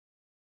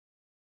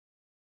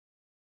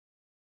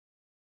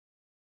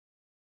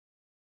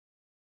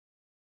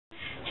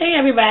Hey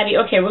everybody,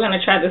 okay, we're going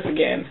to try this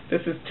again.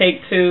 This is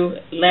take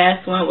 2.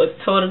 Last one was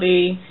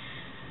totally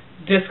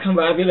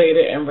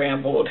discombobulated and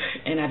rambled,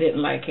 and I didn't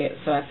like it,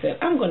 so I said,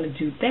 I'm going to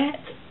do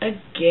that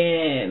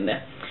again.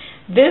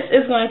 This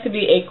is going to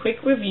be a quick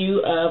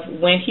review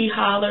of When He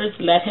Hollers,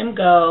 Let Him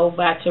Go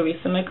by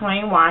Teresa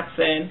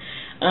McClain-Watson.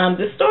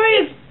 The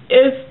story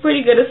is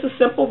pretty good. It's a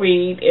simple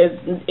read. It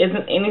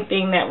isn't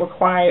anything that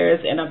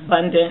requires an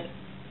abundant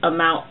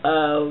amount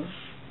of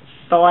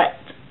thought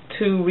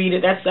to read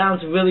it. That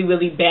sounds really,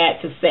 really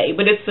bad to say,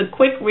 but it's a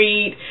quick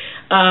read.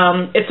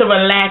 It's a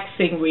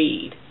relaxing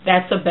read.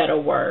 That's a better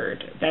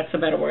word. It's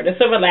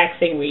a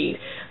relaxing read.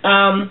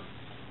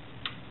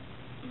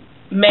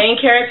 Main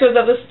characters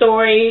of the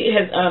story,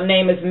 his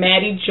name is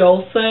Maddie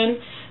Jolson,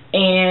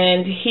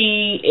 and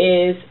he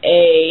is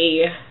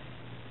a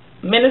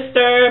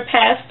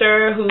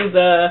pastor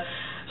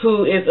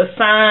who is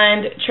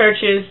assigned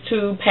churches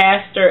to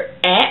pastor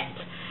at,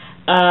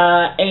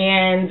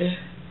 and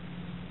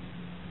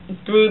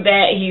through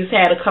that he's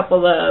had a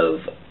couple of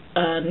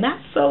not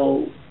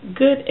so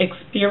good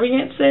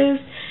experiences,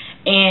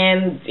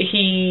 and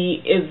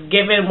he is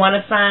given one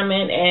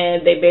assignment,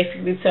 and they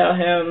basically tell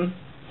him,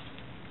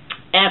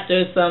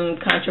 after some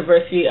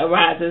controversy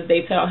arises,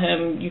 they tell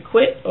him, you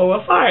quit or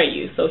we'll fire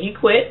you. So he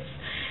quits,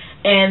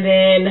 and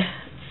then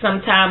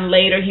sometime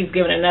later he's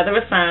given another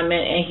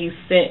assignment, and he's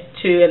sent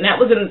to, and that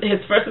was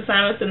his first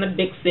assignment's in the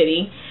big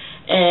city,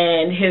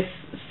 and his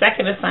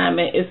second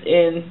assignment is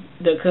in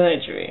the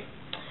country.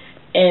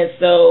 And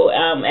so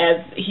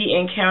as he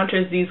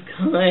encounters these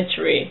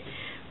country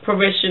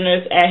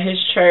parishioners at his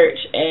church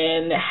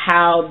and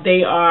how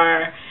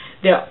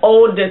they're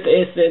older,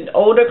 it's an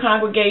older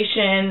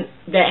congregation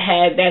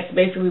that's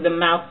basically the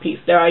mouthpiece.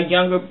 There are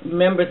younger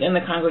members in the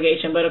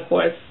congregation, but of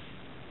course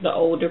the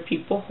older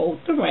people hold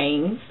the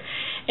reins.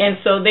 And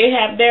so they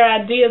have their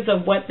ideas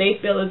of what they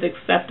feel is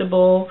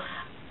acceptable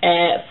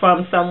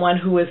from someone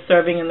who is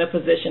serving in the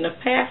position of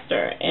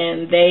pastor,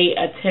 and they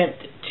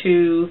attempt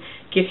to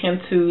get him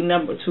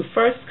to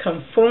first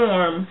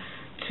conform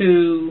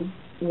to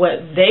what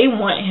they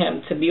want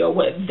him to be, or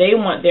what they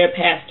want their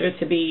pastor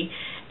to be.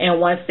 And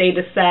once they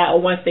decide, or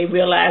once they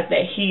realize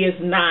that he is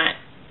not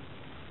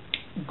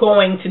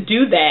going to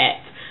do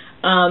that,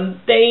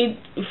 they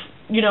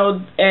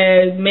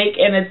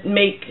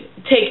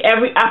take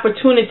every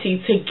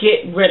opportunity to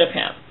get rid of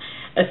him,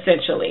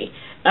 essentially.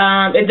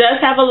 It does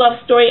have a love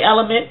story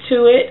element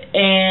to it,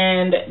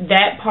 and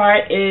that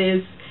part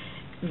is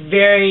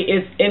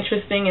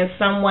interesting and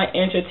somewhat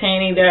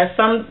entertaining. There are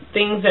some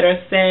things that are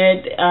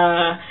said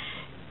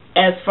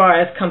as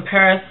far as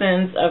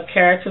comparisons of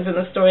characters in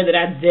the story that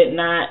I did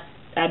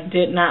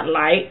not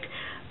like,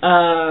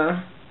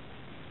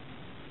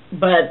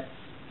 but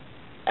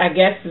I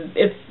guess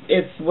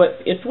it's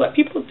what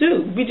people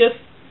do. We just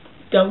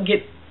don't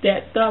get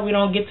that thought. We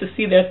don't get to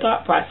see their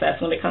thought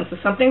process when it comes to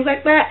some things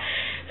like that.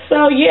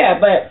 So yeah,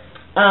 but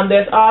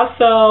there's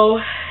also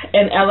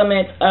an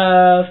element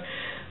of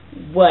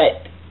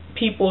what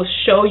people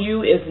show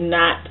you is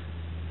not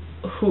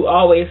who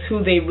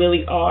they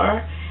really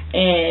are,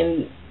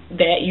 and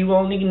that you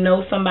only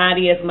know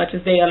somebody as much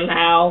as they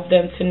allow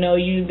them to know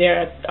you. There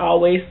are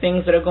always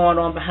things that are going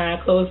on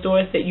behind closed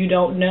doors that you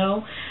don't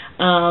know,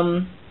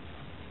 and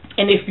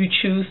if you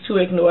choose to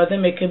ignore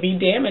them, it can be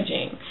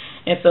damaging.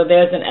 And so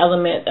there's an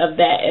element of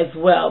that as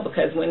well,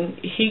 because when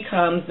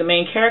the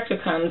main character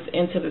comes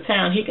into the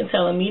town, he can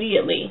tell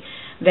immediately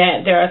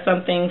that there are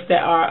some things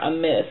that are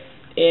amiss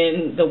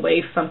in the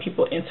way some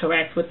people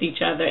interact with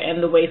each other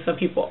and the way some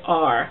people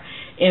are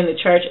in the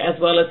church as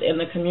well as in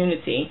the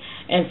community.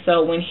 And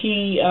so when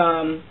he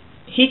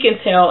can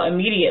tell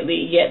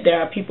immediately, yet there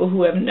are people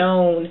who have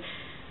known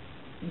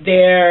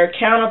their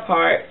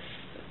counterparts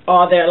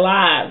all their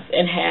lives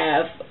and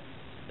have,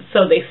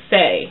 so they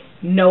say,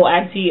 no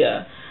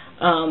idea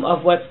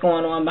of what's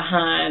going on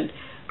behind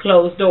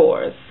closed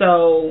doors.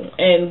 So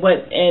and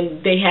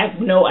they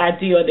have no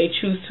idea, or they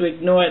choose to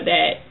ignore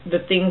that the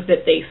things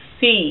that they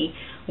see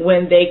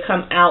when they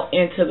come out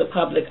into the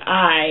public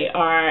eye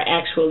are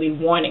actually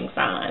warning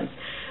signs.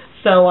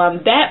 So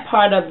that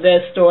part of the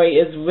story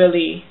is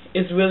really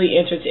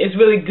interesting. It's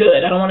really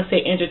good. I don't want to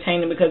say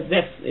entertaining because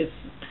it's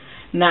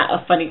not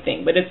a funny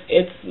thing, but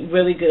it's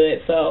really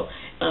good. So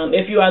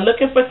if you are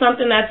looking for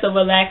something that's a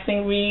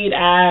relaxing read,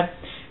 I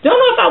don't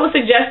know if I would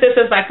suggest this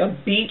as like a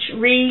beach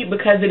read,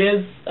 because it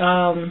is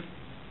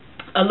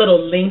a little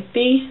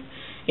lengthy.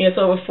 It's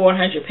over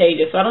 400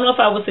 pages. So I don't know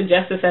if I would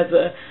suggest this as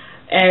a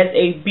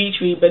beach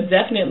read, but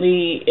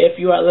definitely if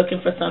you are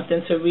looking for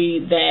something to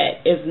read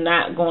that is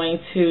not going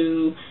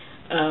to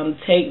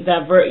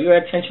divert your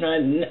attention, or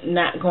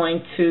not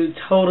going to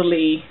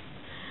totally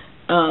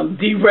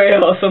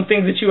derail some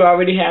things that you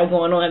already have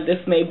going on, this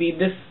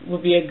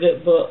would be a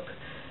good book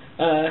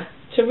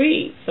to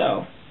read.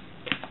 So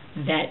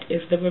that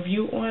is the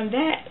review on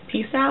that.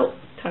 Peace out.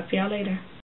 Talk to y'all later.